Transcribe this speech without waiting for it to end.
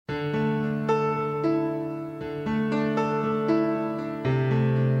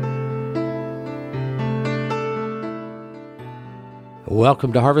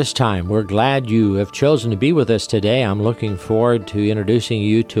Welcome to Harvest Time. We're glad you have chosen to be with us today. I'm looking forward to introducing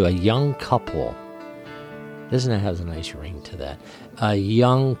you to a young couple. Doesn't it have a nice ring to that? A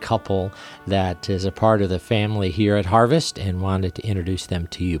young couple that is a part of the family here at Harvest, and wanted to introduce them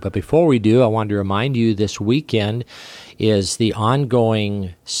to you. But before we do, I wanted to remind you this weekend is the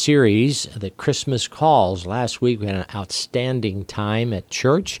ongoing series, the Christmas Calls. Last week we had an outstanding time at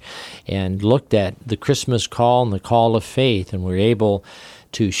church and looked at the Christmas call and the call of faith, and we were able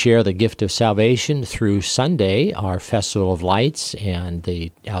to share the gift of salvation through Sunday, our Festival of Lights, and the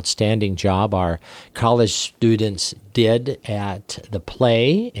outstanding job our college students did at the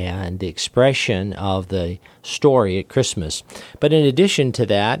play and the expression of the story at Christmas. But in addition to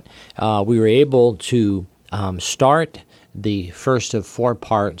that, we were able to start the first of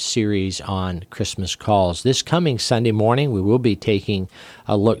four-part series on Christmas calls. This coming Sunday morning, we will be taking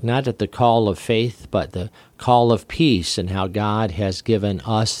a look not at the call of faith, but the call of peace, and how God has given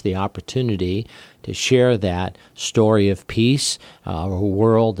us the opportunity to share that story of peace, a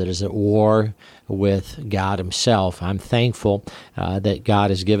world that is at war with God Himself. I'm thankful that God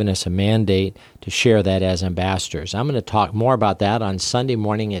has given us a mandate to share that as ambassadors. I'm going to talk more about that on Sunday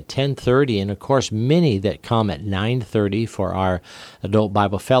morning at 10:30, and of course many that come at 9:30 for our adult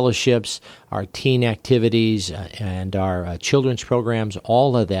Bible fellowships, our teen activities, and our children's programs,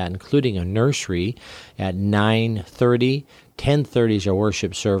 all of that, including a nursery at 9:30. 10:30 is our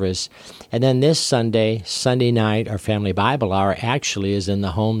worship service. And then this Sunday night, our family Bible hour actually is in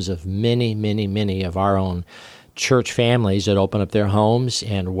the homes of many, many, many of our own church families that open up their homes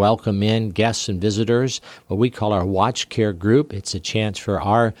and welcome in guests and visitors, what we call our Watch Care group. It's a chance for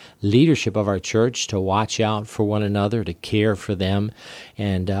our leadership of our church to watch out for one another, to care for them.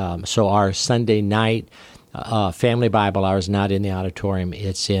 And so our Sunday night family Bible hour is not in the auditorium,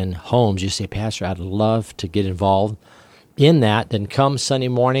 it's in homes. You say, Pastor, I'd love to get involved in that. Then come Sunday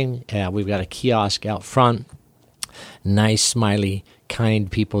morning, we've got a kiosk out front. Nice, smiley,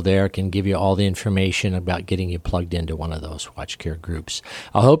 kind people there can give you all the information about getting you plugged into one of those Watch Care groups.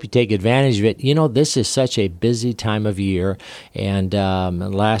 I hope you take advantage of it. You know, this is such a busy time of year, and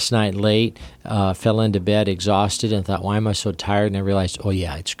last night late, fell into bed exhausted and thought, why am I so tired? And I realized, oh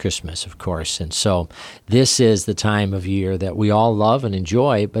yeah, it's Christmas, of course. And so this is the time of year that we all love and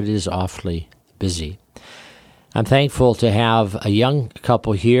enjoy, but it is awfully busy. I'm thankful to have a young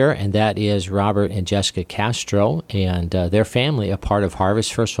couple here, and that is Robert and Jessica Castro, and their family, a part of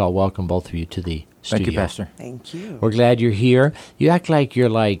Harvest. First of all, welcome both of you to the studio. Thank you, Pastor. Thank you. We're glad you're here. You act like you're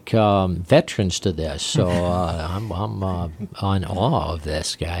veterans to this, so I'm on awe of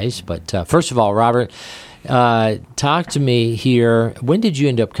this, guys. But first of all, Robert, talk to me here. When did you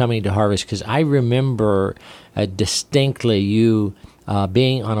end up coming to Harvest? Because I remember distinctly you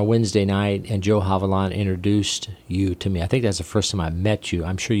being on a Wednesday night, and Joe Haviland introduced you to me. I think that's the first time I met you.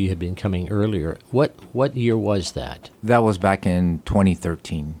 I'm sure you had been coming earlier. What year was that? That was back in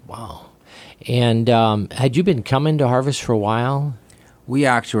 2013. Wow. And had you been coming to Harvest for a while? We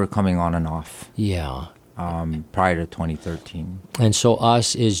actually were coming on and off. Yeah. Prior to 2013. And so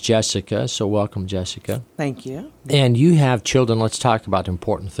us is Jessica. So welcome, Jessica. Thank you. And you have children. Let's talk about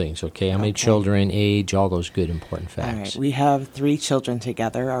important things, okay? How many children, age, all those good important facts. All right. We have 3 children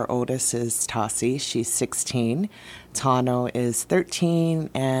together. Our oldest is Tassi. She's 16. Tano is 13.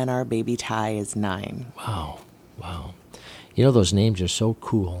 And our baby Ty is 9. Wow. You know, those names are so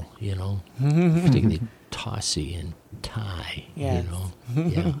cool, you know, particularly Tassi and Ty, Yes. you know.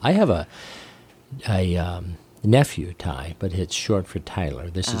 Yeah. I have a nephew, Ty, but it's short for Tyler.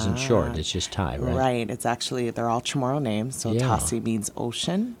 This isn't short, it's just Ty, right? Right. It's actually, they're all Chamorro names. So Yeah. Tassi means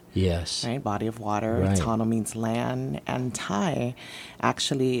ocean, Yes. right? Body of water. Right. Tano means land. And Ty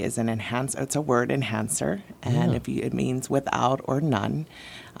actually is an enhancer. It's a word enhancer. And Yeah. it means without or none.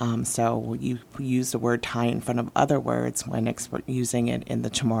 So you use the word Ty in front of other words when using it in the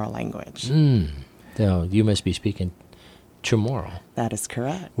Chamorro language. So you must be speaking Chamorro. That is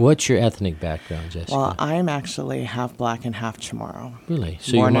correct. What's your ethnic background, Jessica? Well, I'm actually half black and half Chamorro. Really?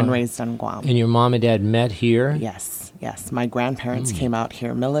 So Born your and mom- raised on Guam. And your mom and dad met here? Yes. My grandparents came out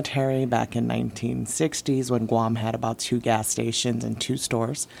here military back in 1960s when Guam had about 2 gas stations and 2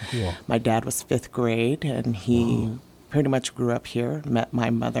 stores. Cool. My dad was 5th grade, and he pretty much grew up here, met my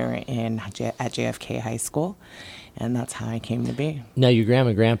mother at JFK High School, and that's how I came to be. Now, your grandma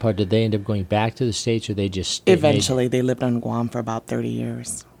and grandpa, did they end up going back to the States, or they just... Eventually, they lived on Guam for about 30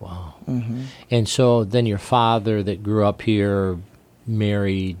 years. Wow. Mm-hmm. And so then your father that grew up here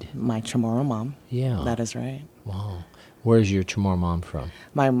married... My Chamorro mom. Yeah. That is right. Wow. Where's your Chamorro mom from?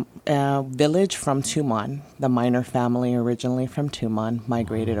 My village from Tumon, the Miner family originally from Tumon,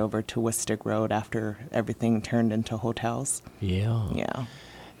 migrated over to Wistick Road after everything turned into hotels. Yeah. Yeah.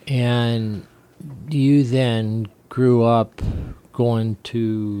 And you then grew up going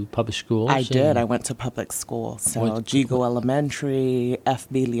to public schools? I did. I went to public school. So Jigo Elementary,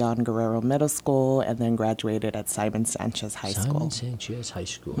 FB Leon Guerrero Middle School, and then graduated at Simon Sanchez High School. Simon Sanchez High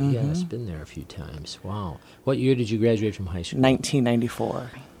School. Yes, been there a few times. Wow. What year did you graduate from high school?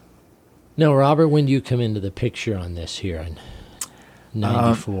 1994. Now, Robert, when do you come into the picture on this here in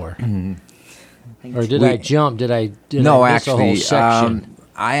 94? Or did I jump? Did I miss a whole section?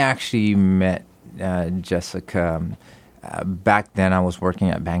 I actually met Jessica. Back then, I was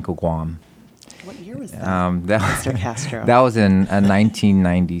working at Bank of Guam. What year was that? Mr. Castro. That was in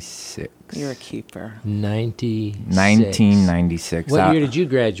 1996. You're a keeper. 1996. What year did you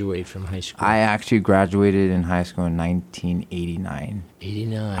graduate from high school? I actually graduated in high school in 1989.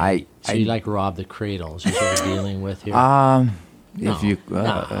 89. So you like robbed the cradles is what we're dealing with here? If you,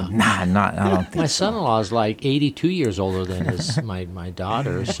 I don't think My so. son-in-law is like 82 years older than my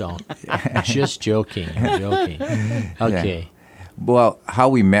daughter, so just joking. I'm joking. Okay. Yeah. Well, how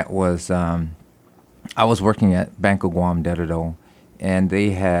we met was I was working at Bank of Guam, Dededo, and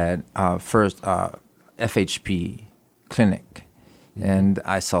they had first FHP clinic, and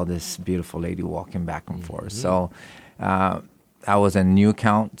I saw this beautiful lady walking back and forth. So I was a new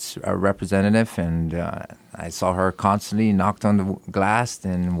accounts representative, and I saw her constantly, knocked on the glass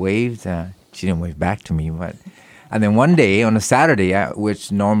and waved. She didn't wave back to me, and then one day on a Saturday,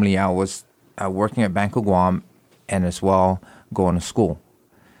 which normally I was working at Bank of Guam, and as well going to school.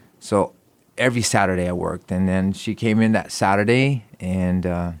 So every Saturday I worked, and then she came in that Saturday and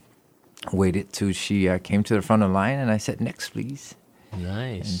waited till she came to the front of the line, and I said, "Next, please."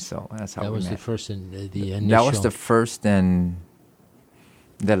 Nice. And so that's how that we was met. the first and the initial. That was the first and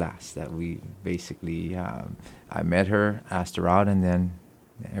the last that we basically. I met her, asked her out, and then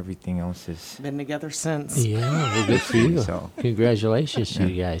everything else is. Been together since. Yeah, well, good for you. So. Congratulations to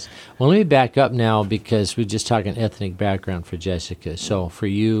you guys. Well, let me back up now because we're just talking ethnic background for Jessica. So for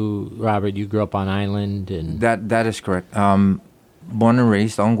you, Robert, you grew up on island and That is correct. Born and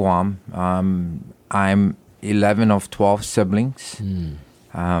raised on Guam. I'm 11 of 12 siblings.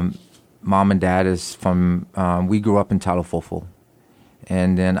 Mom and dad is from. We grew up in Talofofo,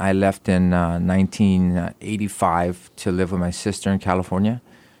 and then I left in 1985 to live with my sister in California.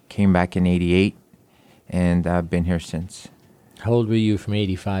 Came back in '88, and I've been here since. How old were you from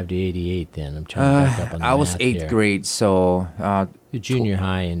 85 to 88 then? I'm trying to back up on the I was math eighth here. grade, so You're junior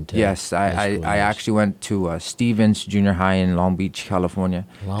high into yes, high I school years. actually went to Stevens Junior High in Long Beach, California,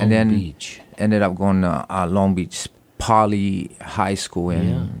 Long and then Beach. ended up going to Long Beach Poly High School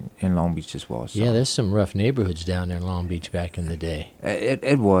in Long Beach as well. So. Yeah, there's some rough neighborhoods down there in Long Beach back in the day.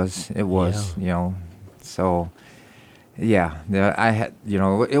 It was so yeah, I had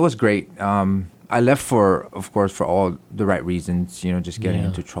it was great. I left of course for all the right reasons, just getting Yeah.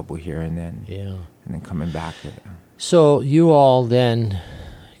 into trouble here and then coming back. So you all then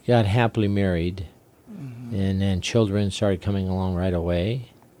got happily married, and then children started coming along right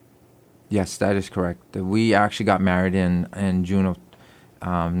away. Yes, that is correct. We actually got married in June of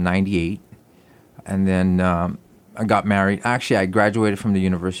 '98, and then I got married. Actually, I graduated from the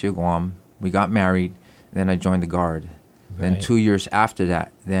University of Guam. We got married, then I joined the Guard. Then Right. 2 years after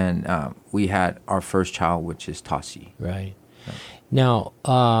that, then we had our first child, which is Tassi. Right. Now,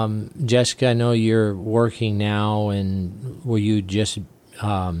 Jessica, I know you're working now, and were you just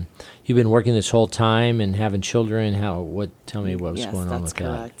you've been working this whole time and having children? Tell me what was going on with Yes, that's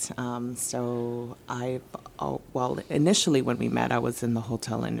correct. So initially when we met, I was in the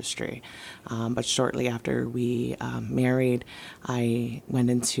hotel industry. But shortly after we married, I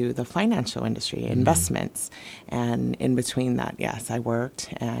went into the financial industry, investments. And in between that, yes, I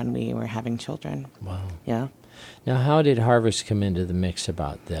worked and we were having children. Wow. Yeah. Now, how did Harvest come into the mix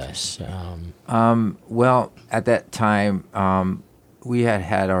about this? Well, at that time, we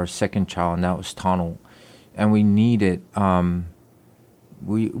had our second child, and that was Tano, and we needed.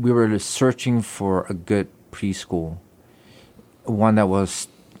 We were searching for a good preschool, one that was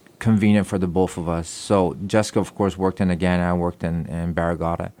convenient for the both of us. So Jessica, of course, worked in Agana. I worked in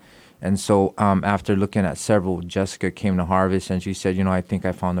Barragata. And so after looking at several, Jessica came to Harvest, and she said, I think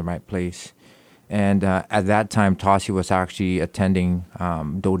I found the right place. And at that time, Tassi was actually attending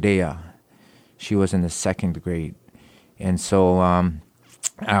Dodea. She was in the second grade. And so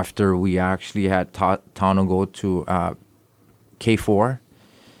after we actually had Tano go to K4,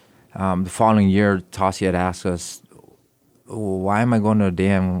 the following year, Tassi had asked us, why am I going to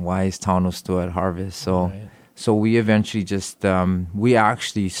Dodea and why is Tano still at Harvest? So Right. So we eventually just we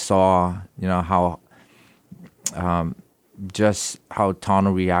actually saw, how just how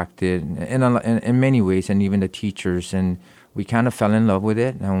Tano reacted in many ways, and even the teachers, and we kind of fell in love with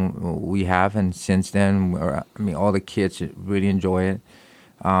it, and we have, and since then, all the kids really enjoy it.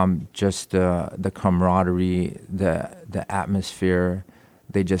 Just the camaraderie, the atmosphere,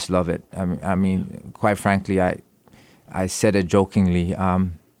 they just love it. Quite frankly, I said it jokingly.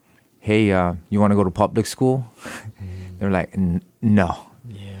 Hey, you want to go to public school? They're like, no.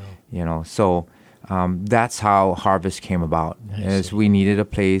 Yeah. So that's how Harvest came about. Is we needed a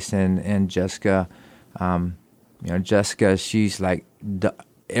place, and Jessica, Jessica, she's like,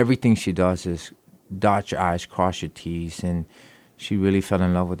 everything she does is dot your I's, cross your T's, and she really fell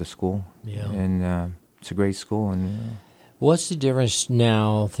in love with the school. Yeah. And it's a great school. And what's the difference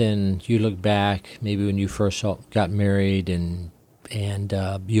now than you look back, maybe when you first got married and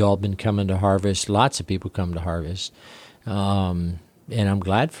you all been coming to Harvest? Lots of people come to Harvest, and I'm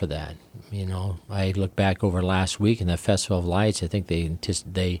glad for that. I look back over last week in the Festival of Lights. I think I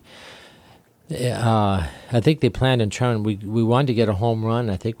think they planned on trying. We wanted to get a home run.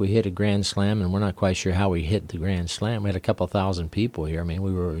 I think we hit a grand slam, and we're not quite sure how we hit the grand slam. We had a couple thousand people here. We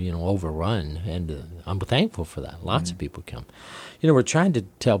were overrun, and I'm thankful for that. Lots of people come. We're trying to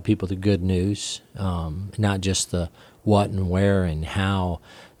tell people the good news, not just the what and where and how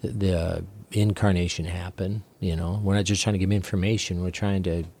the incarnation happened. We're not just trying to give information. We're trying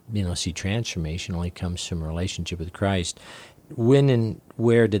to see transformation only comes from a relationship with Christ. When and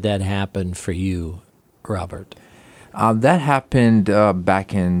where did that happen for you, Robert? That happened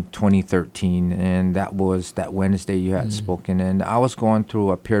back in 2013, and that was that Wednesday you had spoken. And I was going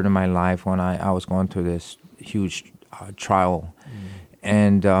through a period of my life when I was going through this huge trial,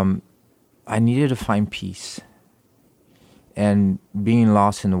 and I needed to find peace. And being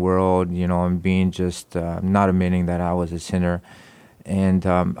lost in the world, and being just not admitting that I was a sinner. And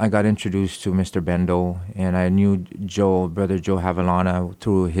I got introduced to Mr. Bendo, and I knew Brother Joe Havilana,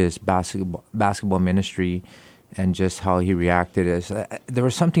 through his basketball ministry, and just how he reacted. There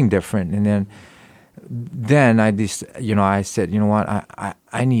was something different. And then I just, I said, what, I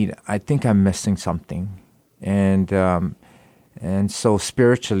think I'm missing something. And so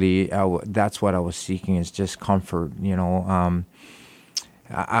spiritually, that's what I was seeking, is just comfort.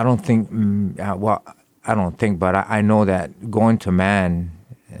 I don't think, but I know that going to man,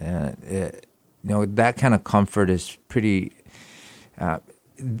 that kind of comfort is pretty,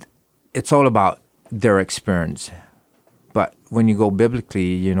 it's all about their experience. But when you go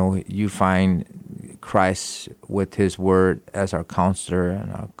biblically, you find Christ with his word as our counselor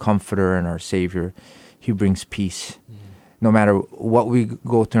and our comforter and our savior. He brings peace. No matter what we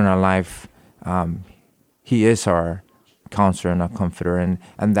go through in our life, he is our counselor and our comforter, and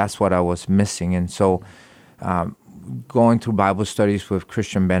that's what I was missing. And so going through Bible studies with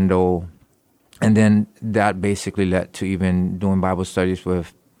Christian Bendo, and then that basically led to even doing Bible studies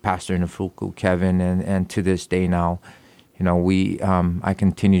with Pastor Nafuku, Kevin, and to this day now, I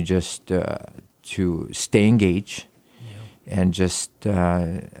continue just to stay engaged, and just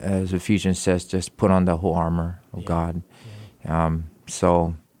as Ephesians says, just put on the whole armor of God.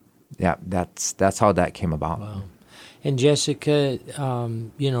 So that's how that came about. Wow. And Jessica,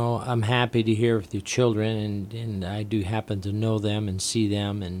 I'm happy to hear with your children, and I do happen to know them and see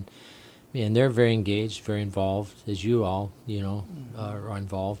them, and they're very engaged, very involved, as you all, are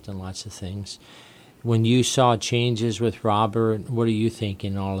involved in lots of things. When you saw changes with Robert, what are you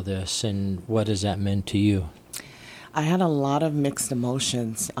thinking all of this, and what has that meant to you? I had a lot of mixed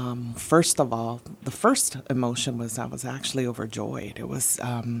emotions. First of all, the first emotion was I was actually overjoyed. It was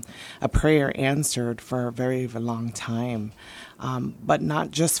a prayer answered for a very, very long time, but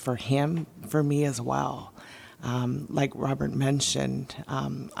not just for him, for me as well. Like Robert mentioned,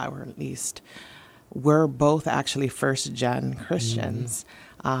 or at least we're both actually first-gen Christians.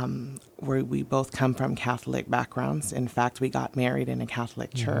 Where we both come from Catholic backgrounds. In fact, we got married in a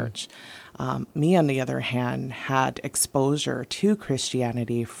Catholic church. Me, on the other hand, had exposure to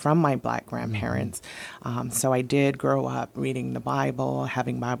Christianity from my Black grandparents. So I did grow up reading the Bible,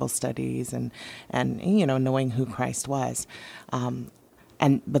 having Bible studies, and knowing who Christ was.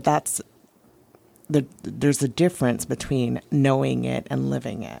 But that's there's a difference between knowing it and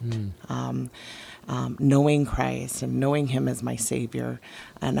living it. Knowing Christ and knowing him as my Savior.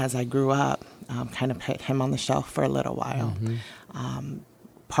 And as I grew up, kind of put him on the shelf for a little while,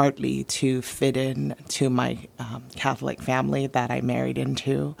 partly to fit in to my Catholic family that I married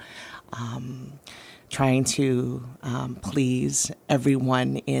into, trying to please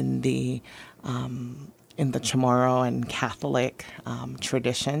everyone in the in the Chamorro and Catholic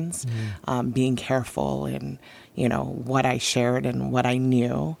traditions, being careful in, what I shared and what I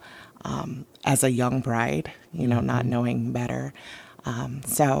knew as a young bride, not knowing better.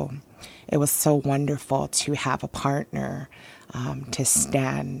 So it was so wonderful to have a partner to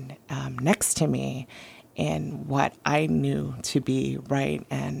stand next to me in what I knew to be right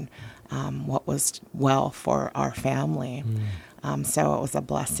and what was well for our family. So it was a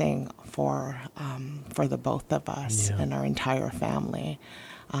blessing for the both of us and our entire family.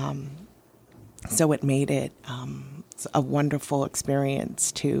 So it made it a wonderful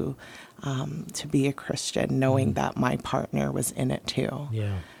experience to be a Christian, knowing that my partner was in it too.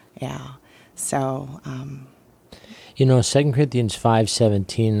 Yeah. So. 2 Corinthians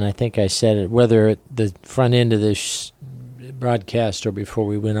 5:17, and I think I said it, whether at the front end of this broadcast or before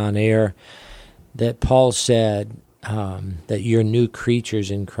we went on air, that Paul said that you're new creatures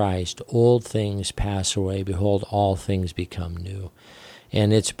in Christ. Old things pass away. Behold, all things become new.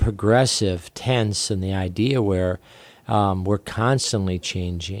 And it's progressive tense in the idea where we're constantly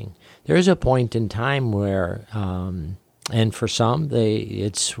changing. There is a point in time where, and for some,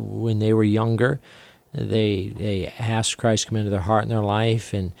 it's when they were younger, they ask Christ to come into their heart and their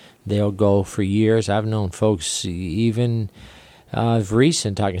life, and they'll go for years. I've known folks even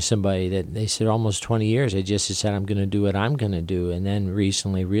recent talking to somebody that they said almost 20 years. They just said, I'm going to do what I'm going to do. And then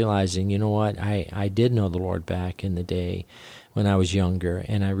recently realizing, you know what, I did know the Lord back in the day when I was younger,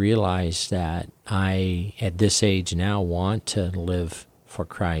 and I realized that I, at this age now, want to live for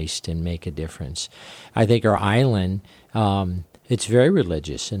Christ and make a difference. I think our island, it's very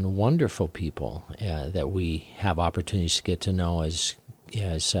religious and wonderful people that we have opportunities to get to know as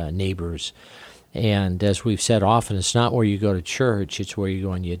neighbors. And as we've said often, it's not where you go to church, it's where you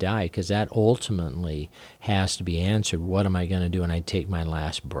go when you die, because that ultimately has to be answered. What am I going to do when I take my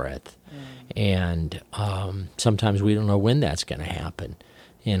last breath? And sometimes we don't know when that's going to happen.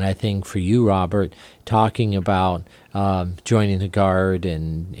 And I think for you, Robert, talking about joining the Guard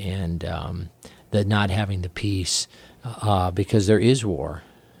and the not having the peace, because there is war.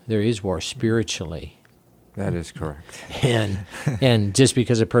 There is war spiritually. That is correct. And just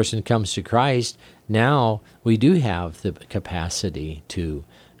because a person comes to Christ, now we do have the capacity to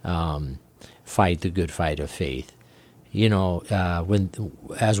fight the good fight of faith.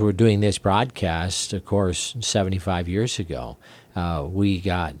 As we're doing this broadcast, of course, 75 years ago, we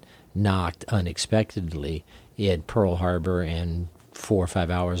got knocked unexpectedly at Pearl Harbor, and 4 or 5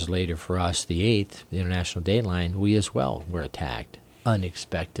 hours later for us, the 8th, the International Dateline, we as well were attacked,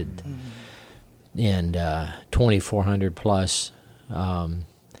 unexpected. And 2,400 plus men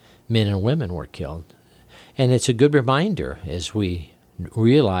and women were killed. And it's a good reminder as we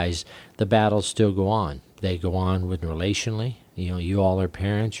realize the battles still go on. They go on with relationally. You all are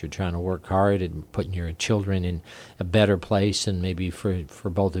parents. You're trying to work hard and putting your children in a better place, and maybe for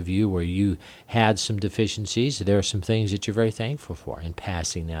both of you where you had some deficiencies, there are some things that you're very thankful for, and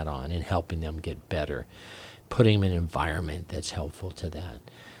passing that on and helping them get better, putting them in an environment that's helpful to that.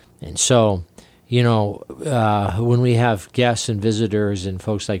 And so, when we have guests and visitors and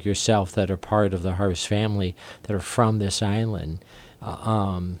folks like yourself that are part of the Harvest family that are from this island,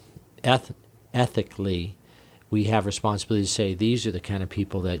 ethically, we have responsibility to say these are the kind of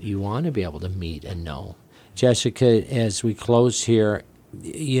people that you want to be able to meet and know. Jessica, as we close here,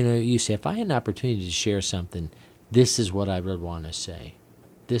 you say, if I had an opportunity to share something, this is what I would want to say.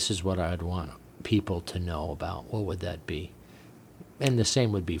 This is what I would want people to know about. What would that be? And the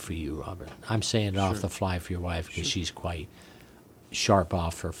same would be for you, Robert. I'm saying it off the fly for your wife because she's quite sharp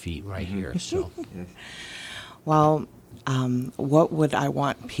off her feet right here. So, Well, what would I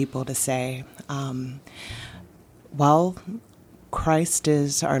want people to say? Well, Christ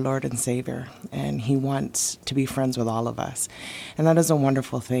is our Lord and Savior, and He wants to be friends with all of us. And that is a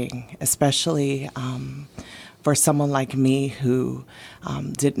wonderful thing, especially for someone like me who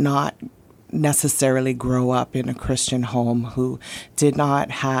did not necessarily grow up in a Christian home, who did not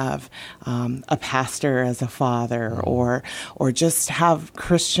have a pastor as a father, or just have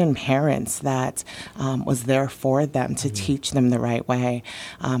Christian parents that was there for them to teach them the right way,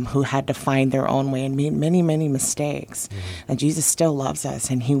 who had to find their own way and made many, many mistakes. And Jesus still loves us,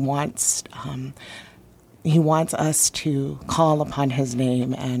 and He wants us to call upon His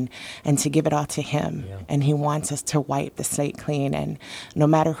name and to give it all to Him. Yeah. And He wants us to wipe the slate clean. And no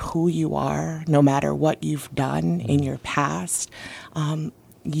matter who you are, no matter what you've done in your past,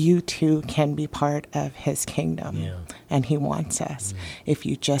 you too can be part of His kingdom. Yeah. And He wants us if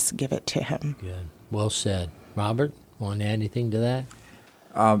you just give it to Him. Good. Well said. Robert, want to add anything to that?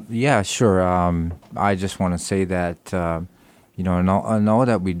 Yeah, sure. I just want to say that, in all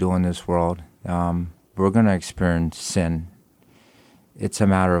that we do in this world, we're going to experience sin. It's a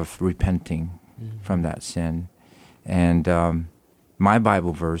matter of repenting from that sin. And my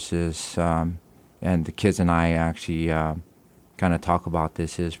Bible verse is, and the kids and I actually kind of talk about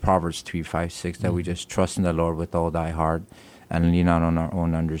this, is Proverbs 3:5-6, that we just trust in the Lord with all thy heart and lean not on our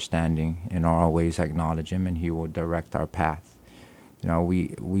own understanding. In all our ways acknowledge him, and he will direct our path. You know,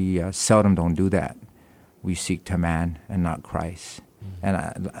 we seldom don't do that. We seek to man and not Christ.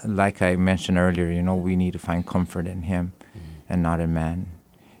 And like I mentioned earlier, you know, we need to find comfort in him and not in man.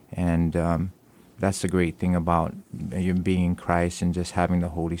 And that's the great thing about you being in Christ and just having the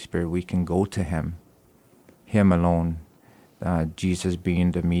Holy Spirit. We can go to him alone, Jesus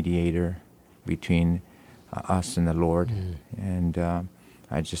being the mediator between us and the Lord. And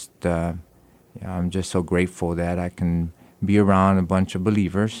I'm just so grateful that I can be around a bunch of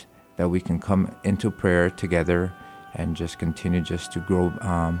believers, that we can come into prayer together and just continue just to grow,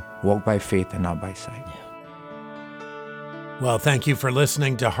 walk by faith and not by sight. Well, thank you for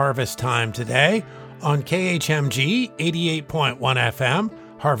listening to Harvest Time today on KHMG 88.1 FM,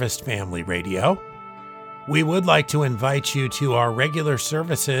 Harvest Family Radio. We would like to invite you to our regular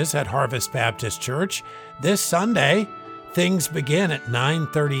services at Harvest Baptist Church this Sunday. Things begin at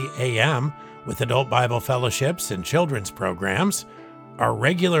 9:30 a.m. with adult Bible fellowships and children's programs. Our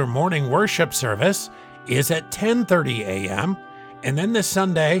regular morning worship service is at 10:30 a.m. And then this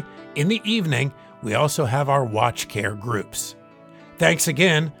Sunday in the evening, we also have our watch care groups. Thanks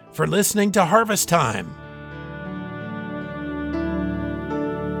again for listening to Harvest Time.